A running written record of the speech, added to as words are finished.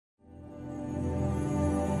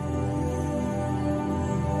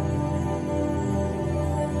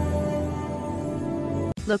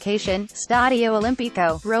Location, Stadio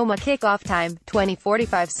Olimpico, Roma. Kickoff time,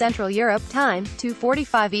 20:45 Central Europe Time,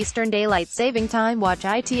 2:45 Eastern Daylight Saving Time. Watch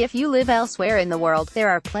it if you live elsewhere in the world. There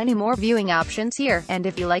are plenty more viewing options here, and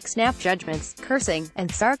if you like snap judgments, cursing,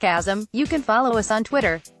 and sarcasm, you can follow us on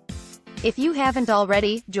Twitter. If you haven't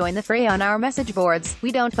already, join the fray on our message boards.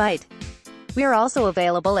 We don't bite. We're also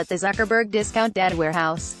available at the Zuckerberg Discount Data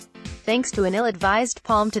Warehouse. Thanks to an ill-advised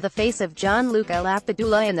palm to the face of Gianluca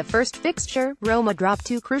Lapadula in the first fixture, Roma dropped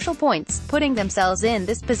 2 crucial points, putting themselves in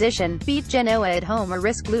this position: beat Genoa at home or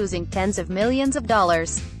risk losing tens of millions of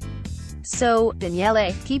dollars. So,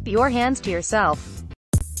 Daniele, keep your hands to yourself.